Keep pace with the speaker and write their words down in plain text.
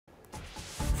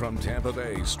from Tampa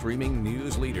Bay's streaming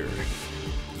news leader.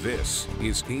 This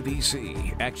is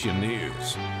ABC Action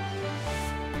News.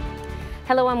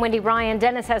 Hello, I'm Wendy Ryan.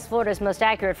 Dennis has Florida's most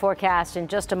accurate forecast in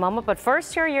just a moment. But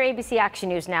first, here are your ABC Action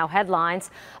News Now headlines.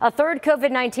 A third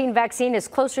COVID-19 vaccine is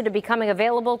closer to becoming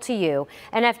available to you.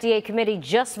 An FDA committee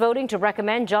just voting to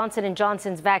recommend Johnson &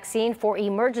 Johnson's vaccine for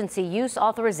emergency use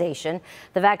authorization.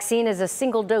 The vaccine is a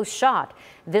single-dose shot.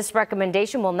 This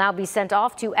recommendation will now be sent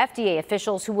off to FDA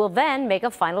officials, who will then make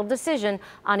a final decision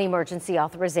on emergency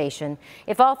authorization.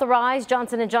 If authorized,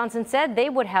 Johnson & Johnson said they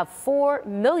would have 4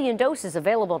 million doses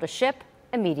available to ship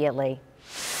immediately.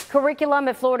 Curriculum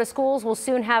at Florida schools will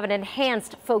soon have an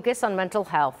enhanced focus on mental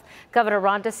health. Governor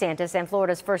Ron DeSantis and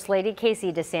Florida's First Lady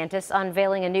Casey DeSantis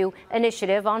unveiling a new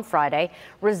initiative on Friday.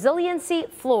 Resiliency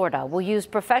Florida will use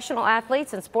professional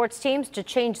athletes and sports teams to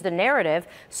change the narrative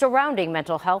surrounding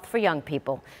mental health for young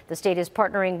people. The state is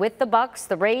partnering with the Bucks,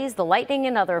 the Rays, the Lightning,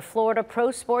 and other Florida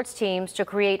pro sports teams to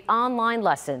create online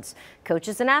lessons.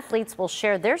 Coaches and athletes will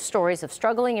share their stories of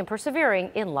struggling and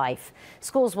persevering in life.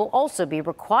 Schools will also be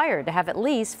required to have at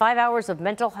least 5 hours of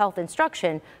mental health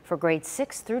instruction for grades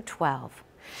 6 through 12.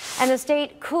 And the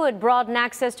state could broaden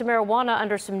access to marijuana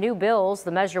under some new bills.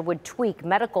 The measure would tweak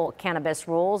medical cannabis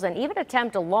rules and even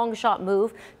attempt a long-shot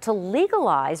move to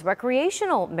legalize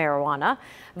recreational marijuana.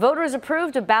 Voters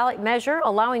approved a ballot measure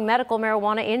allowing medical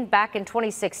marijuana back in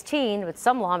 2016, but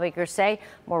some lawmakers say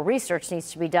more research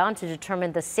needs to be done to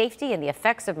determine the safety and the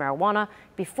effects of marijuana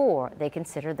before they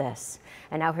consider this.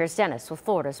 And now here's Dennis with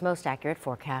Florida's most accurate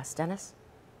forecast. Dennis?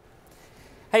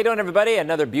 How you doing, everybody?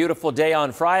 Another beautiful day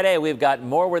on Friday. We've got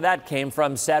more where that came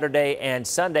from Saturday and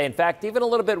Sunday. In fact, even a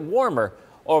little bit warmer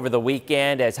over the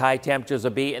weekend, as high temperatures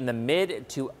will be in the mid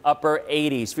to upper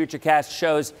 80s. Futurecast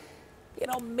shows,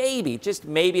 maybe, just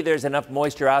maybe there's enough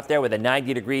moisture out there with a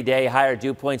 90-degree day, higher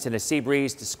dew points and a sea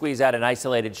breeze to squeeze out an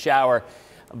isolated shower.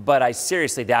 But I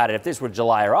seriously doubt it. If this were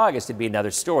July or August, it'd be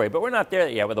another story. But we're not there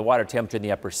yet with a water temperature in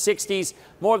the upper 60s.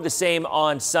 More of the same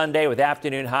on Sunday with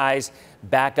afternoon highs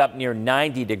back up near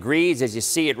 90 degrees, as you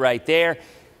see it right there.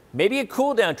 Maybe a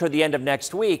cool down toward the end of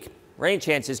next week. Rain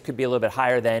chances could be a little bit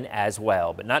higher then as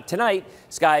well. But not tonight.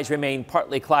 Skies remain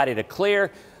partly cloudy to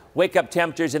clear. Wake up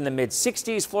temperatures in the mid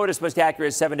 60s. Florida's most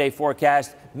accurate 7-day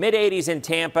forecast. Mid 80s in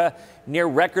Tampa. Near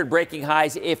record breaking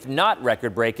highs, if not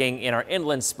record breaking, in our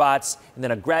inland spots. And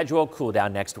then a gradual cool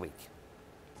down next week.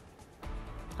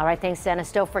 All right, thanks,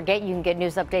 Dennis. Don't forget, you can get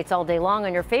news updates all day long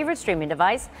on your favorite streaming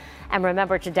device. And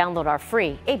remember to download our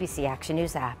free ABC Action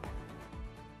News app.